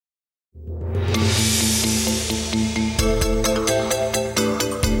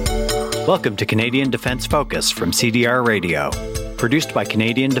Welcome to Canadian Defence Focus from CDR Radio, produced by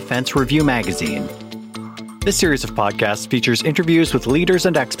Canadian Defence Review magazine. This series of podcasts features interviews with leaders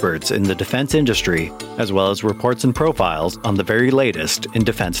and experts in the defence industry, as well as reports and profiles on the very latest in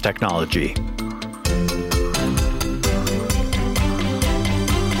defence technology.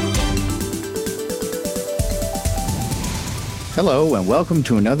 Hello, and welcome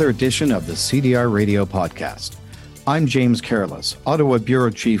to another edition of the CDR Radio podcast. I'm James Careless, Ottawa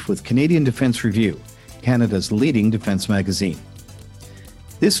Bureau Chief with Canadian Defence Review, Canada's leading defence magazine.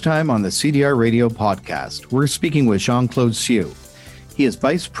 This time on the CDR Radio podcast, we're speaking with Jean-Claude Siu. He is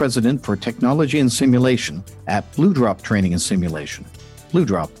Vice President for Technology and Simulation at Blue Drop Training and Simulation, Blue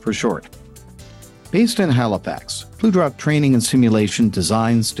Drop for short. Based in Halifax, Blue Drop Training and Simulation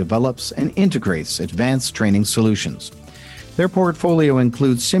designs, develops, and integrates advanced training solutions. Their portfolio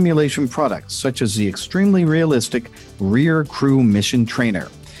includes simulation products such as the extremely realistic Rear Crew Mission Trainer.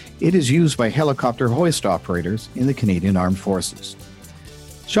 It is used by helicopter hoist operators in the Canadian Armed Forces.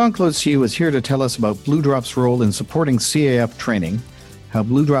 Jean-Claude Siu is here to tell us about Blue Drop's role in supporting CAF training, how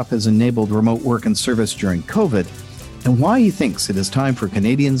Blue Drop has enabled remote work and service during COVID, and why he thinks it is time for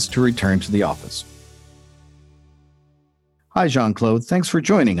Canadians to return to the office. Hi, Jean-Claude. Thanks for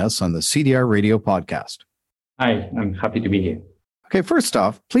joining us on the CDR Radio podcast. Hi, I'm happy to be here. Okay, first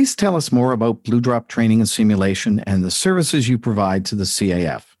off, please tell us more about Blue Drop Training and Simulation and the services you provide to the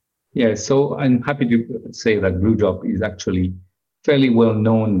CAF. Yeah, so I'm happy to say that Blue Drop is actually fairly well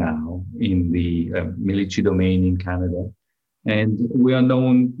known now in the military domain in Canada. And we are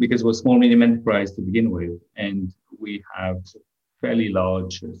known because we're a small medium enterprise to begin with, and we have fairly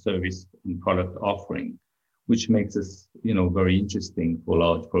large service and product offering, which makes us, very interesting for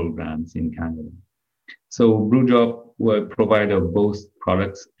large programs in Canada. So Blue Drop, we're a provider of both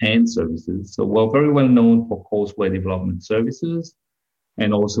products and services. So we're very well known for courseware development services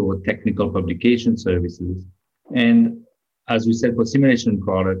and also for technical publication services. And as we said, for simulation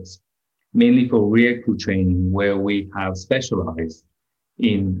products, mainly for rear crew training, where we have specialized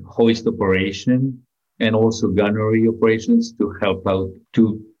in hoist operation and also gunnery operations to help out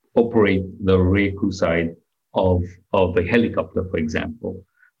to operate the rear crew side of a helicopter, for example.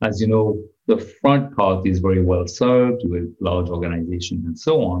 As you know, the front part is very well served with large organizations and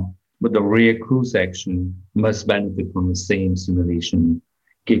so on, but the rear crew section must benefit from the same simulation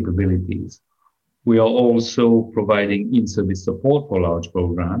capabilities. We are also providing in-service support for large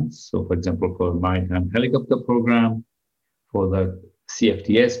programs. So, for example, for the Maritime Helicopter Program, for the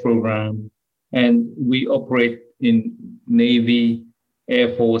CFTS program, and we operate in Navy,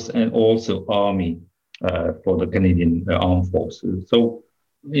 Air Force, and also Army for the Canadian Armed Forces. So,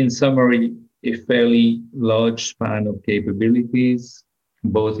 in summary, a fairly large span of capabilities,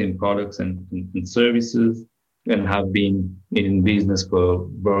 both in products and in services, and have been in business for a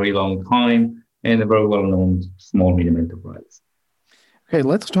very long time and a very well-known small medium enterprise. Okay,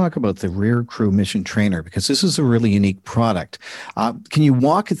 let's talk about the Rear Crew Mission Trainer, because this is a really unique product. Can you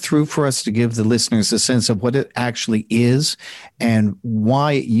walk it through for us to give the listeners a sense of what it actually is and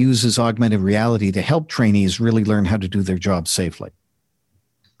why it uses augmented reality to help trainees really learn how to do their job safely?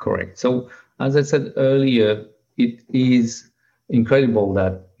 Correct. So, as I said earlier, it is incredible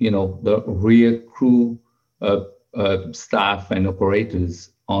that, the rear crew staff and operators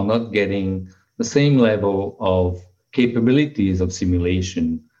are not getting the same level of capabilities of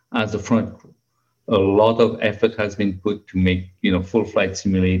simulation as the front crew. A lot of effort has been put to make, full flight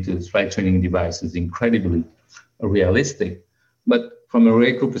simulators, flight training devices incredibly realistic. But from a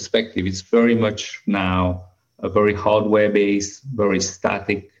rear crew perspective, it's very much now a very hardware-based, very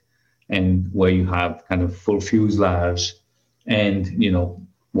static, and where you have kind of full fuselage and,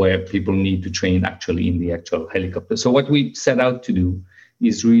 where people need to train actually in the actual helicopter. So what we set out to do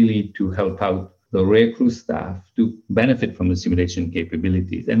is really to help out the rear crew staff to benefit from the simulation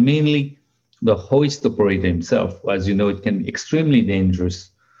capabilities, and mainly the hoist operator himself. As you know, it can be extremely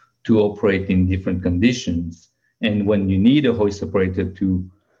dangerous to operate in different conditions. And when you need a hoist operator to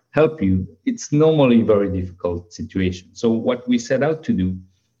help you, it's normally a very difficult situation. So what we set out to do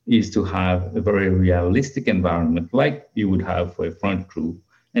is to have a very realistic environment like you would have for a front crew.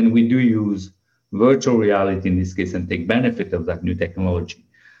 And we do use virtual reality in this case and take benefit of that new technology.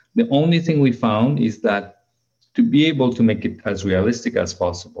 The only thing we found is that to be able to make it as realistic as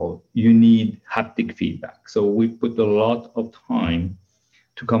possible, you need haptic feedback. So we put a lot of time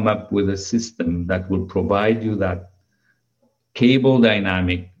to come up with a system that will provide you that cable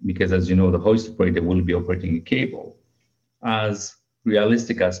dynamic, because as you know, the hoist operator will be operating a cable, as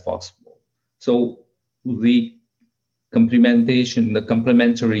realistic as possible. So the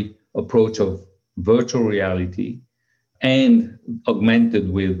complementary approach of virtual reality and augmented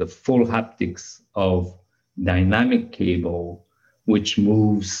with the full haptics of dynamic cable, which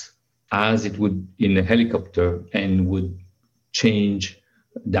moves as it would in a helicopter and would change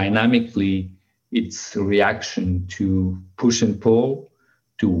dynamically its reaction to push and pull,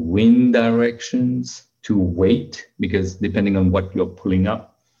 to wind directions, to weight, because depending on what you're pulling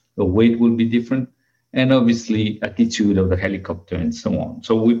up, the weight will be different, and obviously attitude of the helicopter and so on.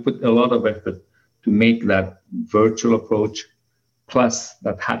 So we put a lot of effort to make that virtual approach plus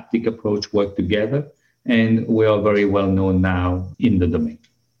that haptic approach work together, and we are very well known now in the domain.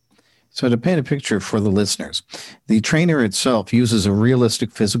 So to paint a picture for the listeners, the trainer itself uses a realistic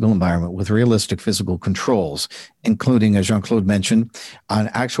physical environment with realistic physical controls, including, as Jean-Claude mentioned, an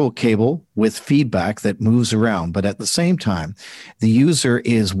actual cable with feedback that moves around. But at the same time, the user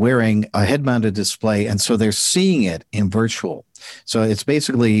is wearing a head-mounted display, and so they're seeing it in virtual. So it's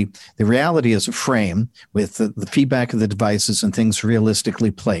basically the reality is a frame with the feedback of the devices and things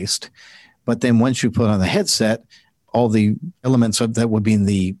realistically placed. But then once you put on the headset, all the elements of that would be in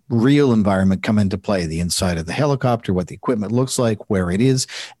the real environment come into play, the inside of the helicopter, what the equipment looks like, where it is,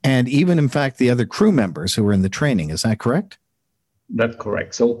 and even, in fact, the other crew members who are in the training. Is that correct? That's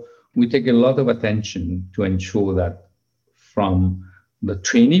correct. So we take a lot of attention to ensure that from the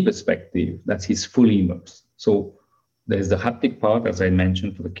trainee perspective, that he's fully immersed. So there's the haptic part, as I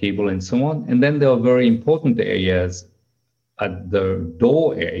mentioned, for the cable and so on. And then there are very important areas at the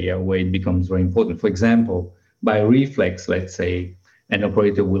door area where it becomes very important. For example, by reflex, let's say, an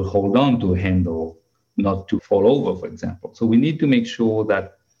operator will hold on to a handle not to fall over, for example. So we need to make sure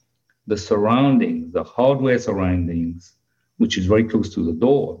that the surroundings, the hardware surroundings, which is very close to the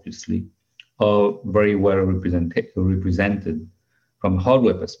door, obviously, are very well represented from a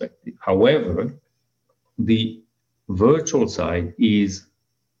hardware perspective. However, the virtual side is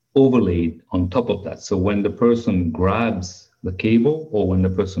overlaid on top of that. So when the person grabs the cable or when the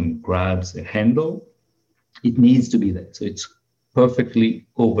person grabs a handle, it needs to be there. So it's perfectly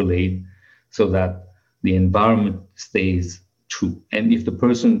overlaid so that the environment stays true. And if the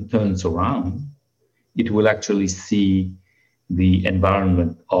person turns around, it will actually see the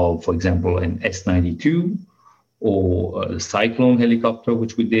environment of, for example, an S-92 or a Cyclone helicopter,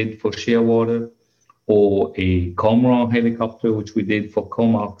 which we did for Shearwater, or a Cormorant helicopter, which we did for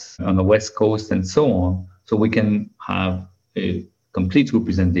Comox on the West Coast and so on. So we can have a complete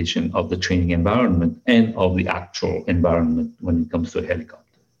representation of the training environment and of the actual environment when it comes to a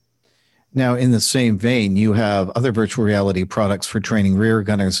helicopter. Now, in the same vein, you have other virtual reality products for training rear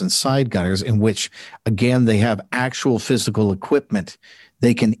gunners and side gunners in which, again, they have actual physical equipment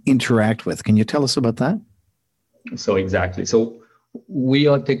they can interact with. Can you tell us about that? So exactly. So we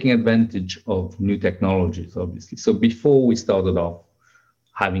are taking advantage of new technologies, obviously. So before we started off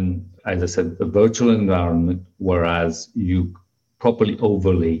having, as I said, a virtual environment, whereas you properly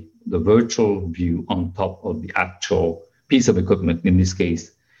overlay the virtual view on top of the actual piece of equipment, in this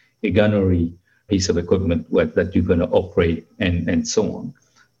case, a gunnery piece of equipment that you're going to operate and so on.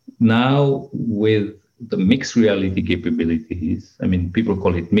 Now, with the mixed reality capabilities, I mean, people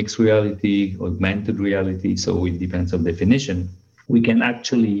call it mixed reality, augmented reality, so it depends on definition. We can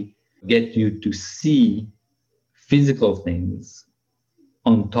actually get you to see physical things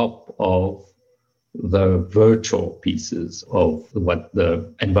on top of the virtual pieces of what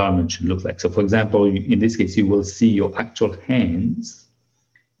the environment should look like. So, for example, in this case, you will see your actual hands.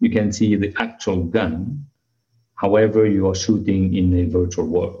 You can see the actual gun. However, you are shooting in a virtual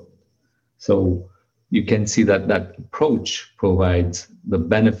world. So you can see that that approach provides the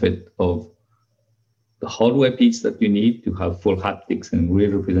benefit of the hardware piece that you need to have full haptics and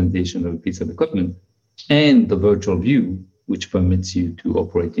real representation of a piece of equipment, and the virtual view, which permits you to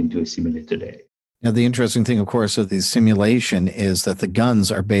operate into a simulated area. Now, the interesting thing, of course, of the simulation is that the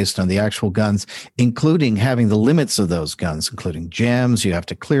guns are based on the actual guns, including having the limits of those guns, including jams. You have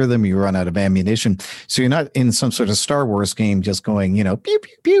to clear them. You run out of ammunition. So you're not in some sort of Star Wars game just going, pew,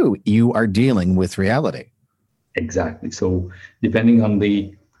 pew, pew. You are dealing with reality. Exactly. So depending on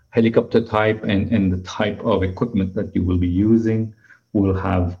the helicopter type and the type of equipment that you will be using, we'll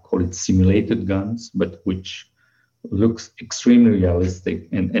have, call it simulated guns, but which looks extremely realistic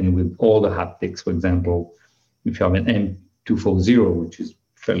and with all the haptics. For example, if you have an M240, which is a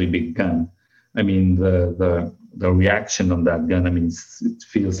fairly big gun, I mean, the reaction on that gun, I mean, it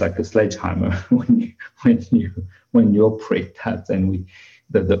feels like a sledgehammer when you operate that, and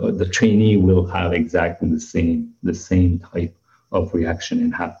the trainee will have exactly the same type of reaction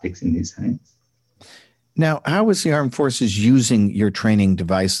and haptics in his hands. Now, how is the Armed Forces using your training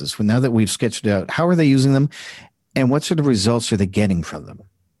devices? Well, now that we've sketched it out, how are they using them? And what sort of results are they getting from them?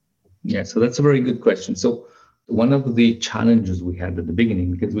 Yeah, so that's a very good question. So One of the challenges we had at the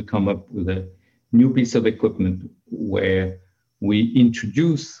beginning, because we come up with a new piece of equipment where we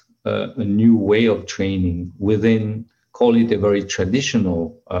introduce a new way of training within, call it a very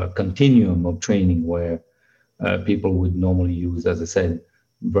traditional continuum of training where people would normally use, as I said,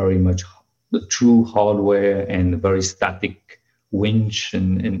 very much the true hardware and very static winch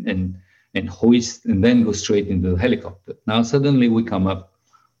and hoist, and then go straight into the helicopter. Now, suddenly we come up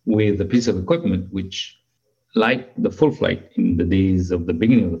with a piece of equipment which, like the full flight in the days of the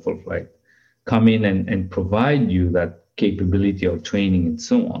beginning of the full flight, come in and provide you that capability of training and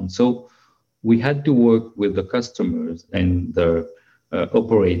so on. So we had to work with the customers and the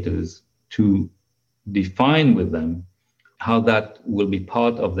operators to define with them how that will be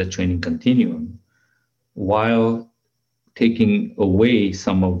part of the training continuum, while taking away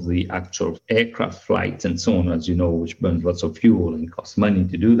some of the actual aircraft flights and so on, as you know, which burns lots of fuel and costs money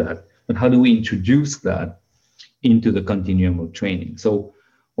to do that. But how do we introduce that into the continuum of training? So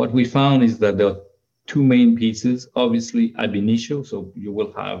what we found is that there are two main pieces. Obviously, ab initio, so you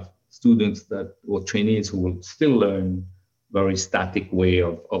will have students that, or trainees, who will still learn very static way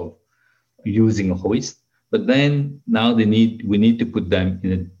of using a hoist. But then now we need to put them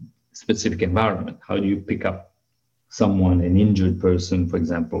in a specific environment. How do you pick up someone, an injured person, for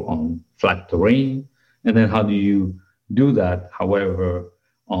example, on flat terrain? And then how do you do that, however,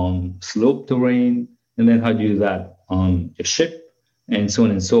 on slope terrain? And then how do you do that on a ship? And so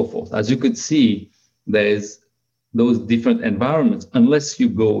on and so forth. As you could see, there's those different environments. Unless you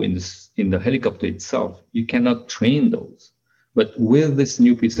go in the helicopter itself, you cannot train those. But with this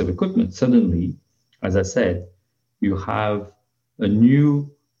new piece of equipment, suddenly, as I said, you have a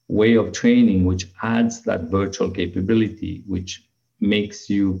new way of training which adds that virtual capability, which makes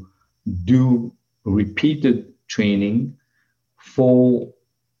you do repeated training for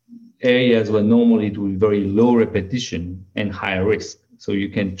areas where normally it would be very low repetition and high risk. So you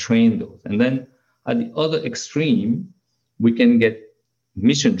can train those. And then at the other extreme, we can get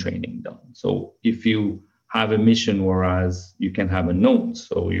mission training done. So if you have a mission, whereas you can have a known,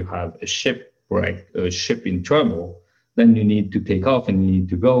 so you have a ship, right, a ship in trouble, then you need to take off and you need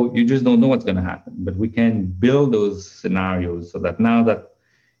to go. You just don't know what's going to happen. But we can build those scenarios so that now that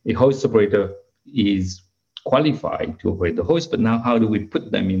a hoist operator is qualified to operate the hoist, but now how do we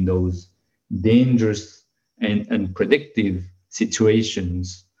put them in those dangerous and predictive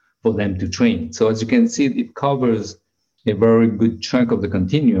situations for them to train? So as you can see, it covers a very good chunk of the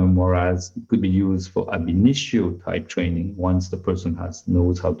continuum, whereas it could be used for ab initio type training once the person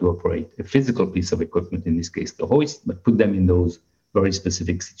knows how to operate a physical piece of equipment, in this case the hoist, but put them in those very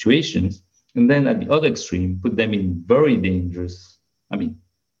specific situations. And then at the other extreme, put them in very dangerous,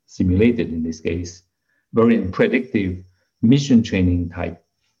 simulated in this case, very unpredictable mission training type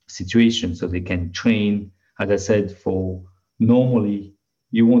situations, so they can train, as I said, for normally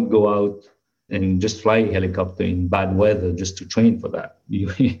you won't go out and just fly a helicopter in bad weather just to train for that.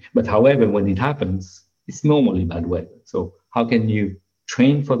 But however, when it happens, it's normally bad weather. So how can you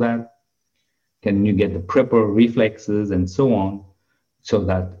train for that? Can you get the proper reflexes and so on, so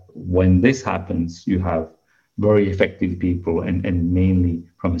that when this happens, you have very effective people and mainly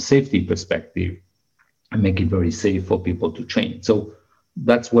from a safety perspective, and make it very safe for people to train. So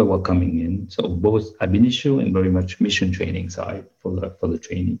that's where we're coming in. So both ab initio and very much mission training side for the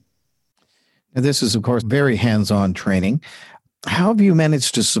training. Now, this is, of course, very hands-on training. How have you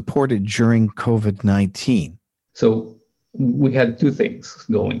managed to support it during COVID-19? So we had two things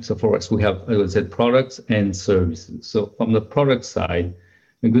going. So for us, we have, as I said, products and services. So from the product side,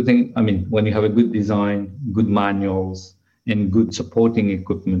 a good thing, when you have a good design, good manuals, and good supporting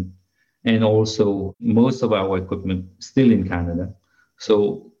equipment, and also most of our equipment still in Canada.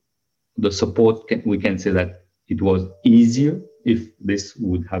 So the support, we can say that it was easier if this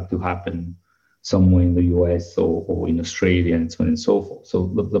would have to happen somewhere in the US or in Australia and so on and so forth. So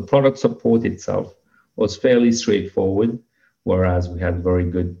the product support itself was fairly straightforward, whereas we had very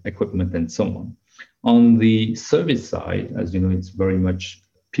good equipment and so on. On the service side, as you know, it's very much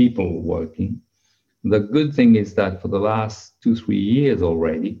people working. The good thing is that for the last 2-3 years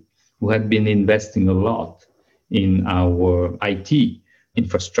already, we had been investing a lot in our IT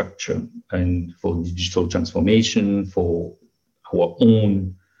infrastructure and for digital transformation, for our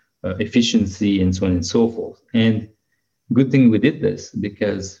own efficiency and so on and so forth. And good thing we did this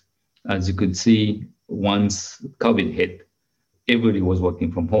because, as you could see, once COVID hit, everybody was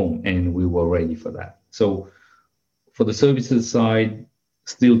working from home and we were ready for that. So for the services side,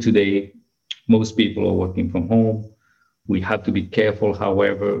 still today, most people are working from home. We have to be careful,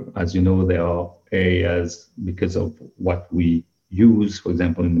 however, as you know, there are areas because of what we use, for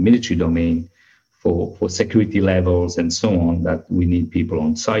example, in the military domain, for security levels and so on, that we need people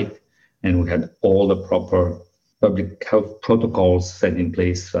on site. And we had all the proper public health protocols set in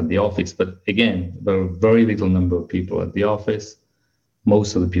place at the office. But again, there were very little number of people at the office.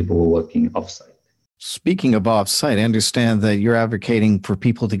 Most of the people were working offsite. Speaking of offsite, I understand that you're advocating for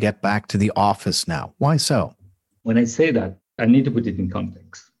people to get back to the office now. Why so? When I say that, I need to put it in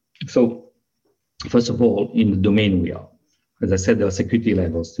context. So, first of all, in the domain we are, as I said, there are security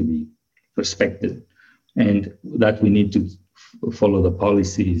levels to be respected, and that we need to follow the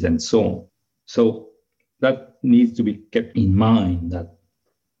policies and so on. So that needs to be kept in mind, that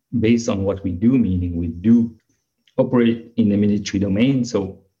based on what we do, meaning we do operate in the military domain,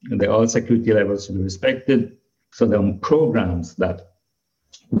 so there are security levels to be respected. So there are programs that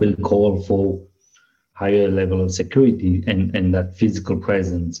will call for higher level of security, and that physical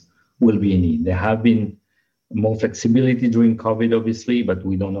presence will be in need. There have been more flexibility during COVID, obviously, but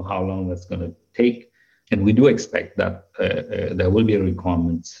we don't know how long that's going to take. And we do expect that there will be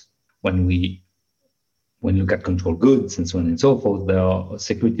requirements when we look at control goods and so on and so forth. There are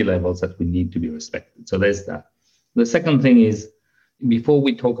security levels that we need to be respected. So there's that. The second thing is, before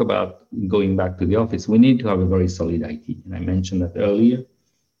we talk about going back to the office, we need to have a very solid IT. And I mentioned that earlier.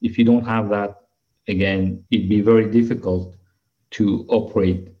 If you don't have that, again, it'd be very difficult to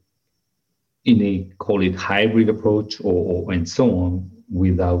operate in a, call it, hybrid approach or and so on,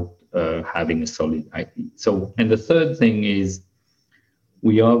 without having a solid IT. So, and the third thing is,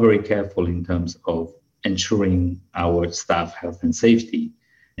 we are very careful in terms of ensuring our staff health and safety,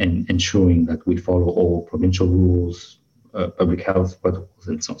 and ensuring that we follow all provincial rules, public health protocols,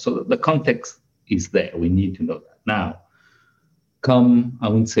 and so on. So the context is there. We need to know that. Now, come, I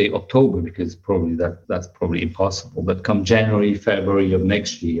wouldn't say October, because probably that's probably impossible, but come January, February of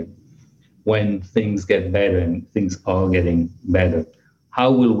next year, when things get better, and things are getting better,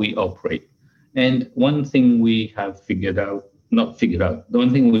 how will we operate? And one thing we have the one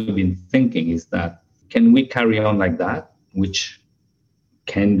thing we've been thinking is that, can we carry on like that, which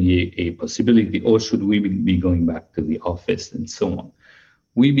can be a possibility, or should we be going back to the office and so on?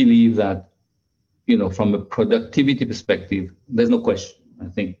 We believe that, from a productivity perspective, there's no question. I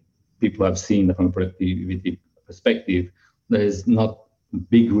think people have seen that from a productivity perspective, there's not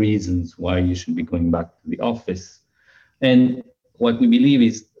big reasons why you should be going back to the office. And what we believe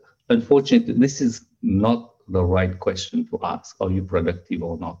is, unfortunately, this is not the right question to ask. Are you productive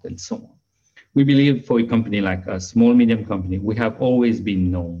or not, and so on. We believe for a company like a small, medium company, we have always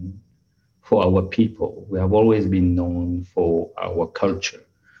been known for our people. We have always been known for our culture.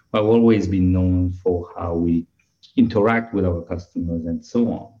 We have always been known for how we interact with our customers and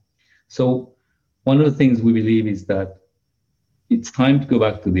so on. So one of the things we believe is that it's time to go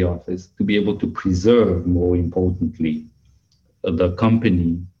back to the office to be able to preserve, more importantly, the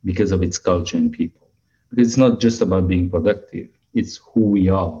company because of its culture and people. Because it's not just about being productive. It's who we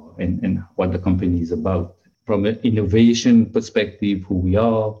are and what the company is about. From an innovation perspective, who we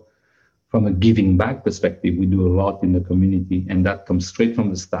are. From a giving back perspective, we do a lot in the community, and that comes straight from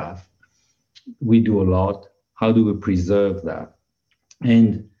the staff. We do a lot. How do we preserve that?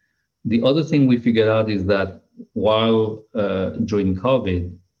 And the other thing we figured out is that while during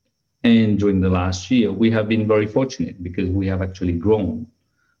COVID and during the last year, we have been very fortunate because we have actually grown.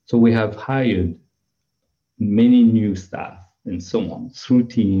 So we have hired many new staff and so on through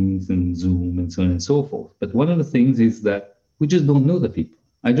Teams and Zoom and so on and so forth. But one of the things is that we just don't know the people.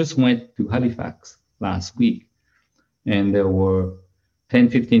 I just went to Halifax last week, and there were 10,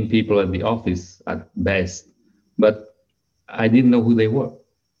 15 people at the office at best, but I didn't know who they were.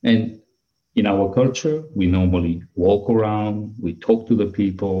 And in our culture, we normally walk around, we talk to the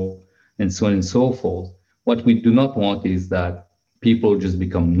people, and so on and so forth. What we do not want is that people just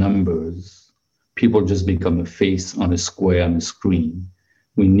become numbers. People just become a face on a square on a screen.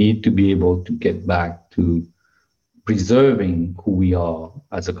 We need to be able to get back to preserving who we are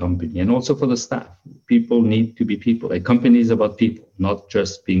as a company, and also for the staff. People need to be people. A company is about people, not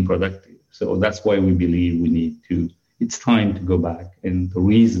just being productive. So that's why we believe it's time to go back. And the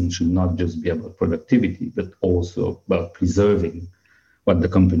reason should not just be about productivity, but also about preserving what the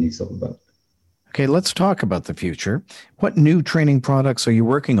company is all about. Okay, let's talk about the future. What new training products are you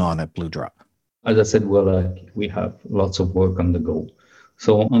working on at Blue Drop? As I said, we have lots of work on the go.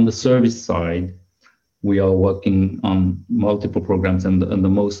 So on the service side, we are working on multiple programs, and the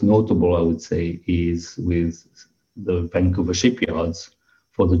most notable, I would say, is with the Vancouver shipyards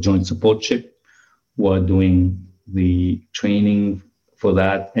for the Joint Support Ship. We're doing the training for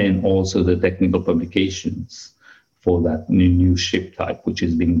that, and also the technical publications for that new ship type, which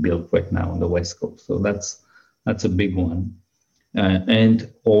is being built right now on the West Coast. So that's a big one.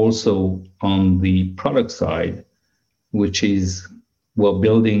 And also on the product side, which is we're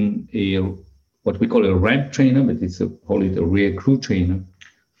building what we call a ramp trainer, but call it a rear crew trainer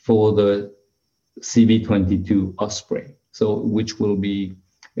for the CV22 Osprey. So which will be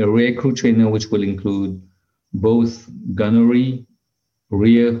a rear crew trainer, which will include both gunnery,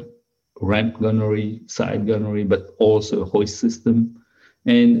 rear ramp gunnery, side gunnery, but also a hoist system.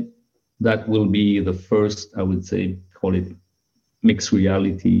 And that will be the first, I would say, call it mixed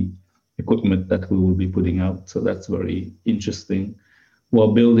reality equipment that we will be putting out. So that's very interesting. We're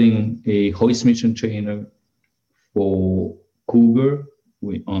building a hoist mission trainer for Cougar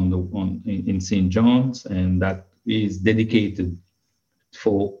in St. John's, and that is dedicated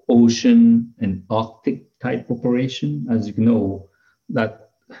for ocean and Arctic type operation. As you know,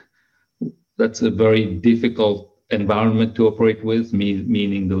 that's a very difficult environment to operate with,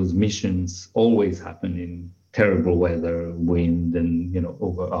 meaning those missions always happen in terrible weather, wind, and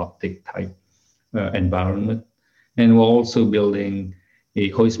over Arctic type environment. And we're also building a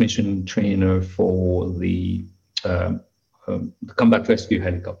hoist mission trainer for the combat rescue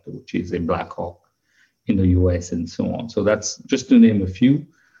helicopter, which is a Black Hawk in the US and so on. So that's just to name a few.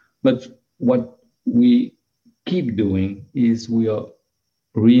 But what we keep doing is we are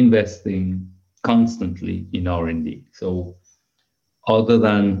reinvesting constantly in R&D. So other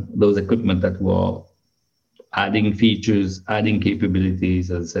than those equipment that were adding features, adding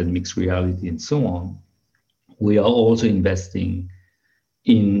capabilities, as I said, mixed reality and so on, we are also investing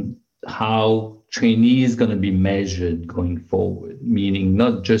in how trainees going to be measured going forward, meaning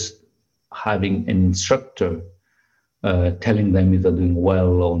not just having an instructor telling them if they're doing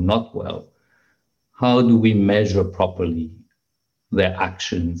well or not well. How do we measure properly their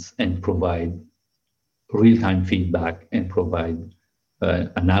actions and provide real-time feedback and provide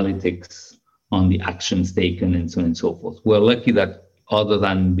analytics on the actions taken and so on and so forth? We're lucky that other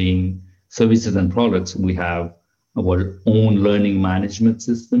than being services and products, we have our own learning management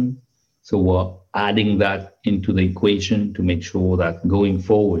system. So we're adding that into the equation to make sure that going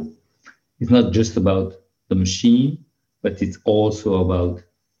forward, it's not just about the machine, but it's also about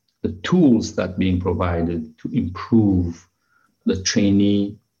the tools that are being provided to improve the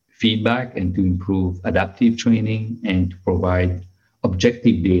trainee feedback and to improve adaptive training and to provide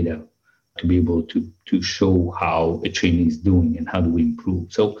objective data to be able to show how a trainee is doing and how do we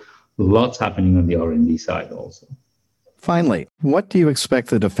improve. So lots happening on the R&D side also. Finally, what do you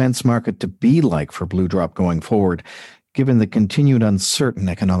expect the defense market to be like for Blue Drop going forward, given the continued uncertain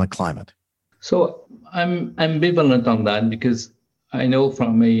economic climate? So I'm ambivalent on that because I know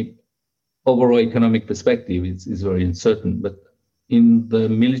from a overall economic perspective, it's very uncertain. But in the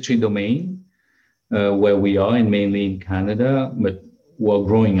military domain, where we are, and mainly in Canada, but we're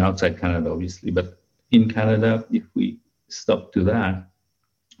growing outside Canada, obviously. But in Canada, if we stop to that,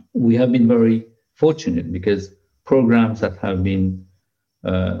 we have been very fortunate because programs that have been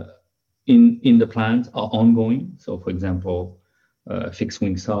in the plans are ongoing. So, for example, Fixed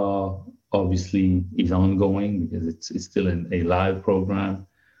Wing SAR obviously is ongoing because it's still a live program.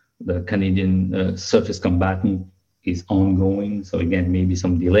 The Canadian Surface Combatant is ongoing. So again, maybe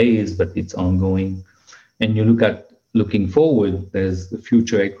some delays, but it's ongoing. And you looking forward, there's the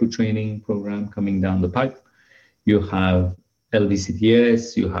Future Aircrew Training Program coming down the pipe. You have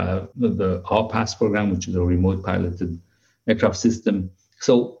LVCTS, you have the RPAS program, which is a remote piloted aircraft system.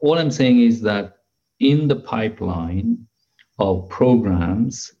 So all I'm saying is that in the pipeline of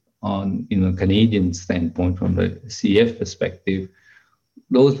programs on Canadian standpoint, from the CF perspective,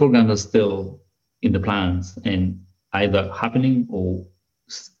 those programs are still in the plans and either happening or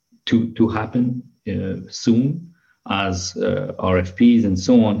to happen soon as RFPs and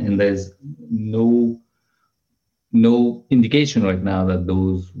so on. And there's no indication right now that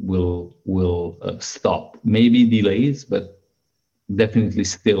those will stop. Maybe delays, but definitely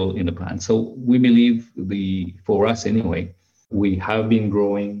still in the plan. So we believe for us anyway, we have been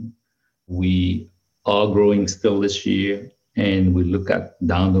growing. We are growing still this year, and we look at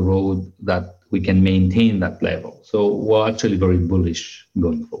down the road that we can maintain that level. So we're actually very bullish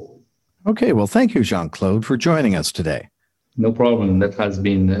going forward. Okay, well, thank you, Jean-Claude, for joining us today. No problem. That has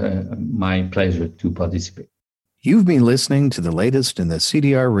been my pleasure to participate. You've been listening to the latest in the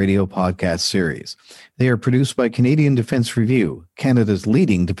CDR Radio podcast series. They are produced by Canadian Defense Review, Canada's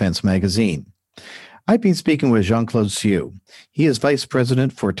leading defense magazine. I've been speaking with Jean-Claude Siu. He is Vice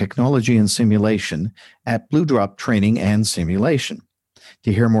President for Technology and Simulation at Blue Drop Training and Simulation.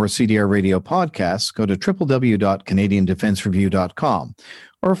 To hear more CDR Radio podcasts, go to www.canadiandefensereview.com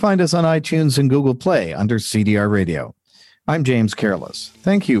or find us on iTunes and Google Play under CDR Radio. I'm James Careless.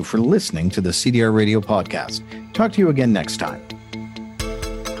 Thank you for listening to the CDR Radio podcast. Talk to you again next time.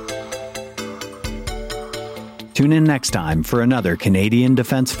 Tune in next time for another Canadian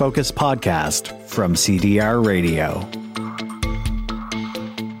Defense Focus podcast from CDR Radio.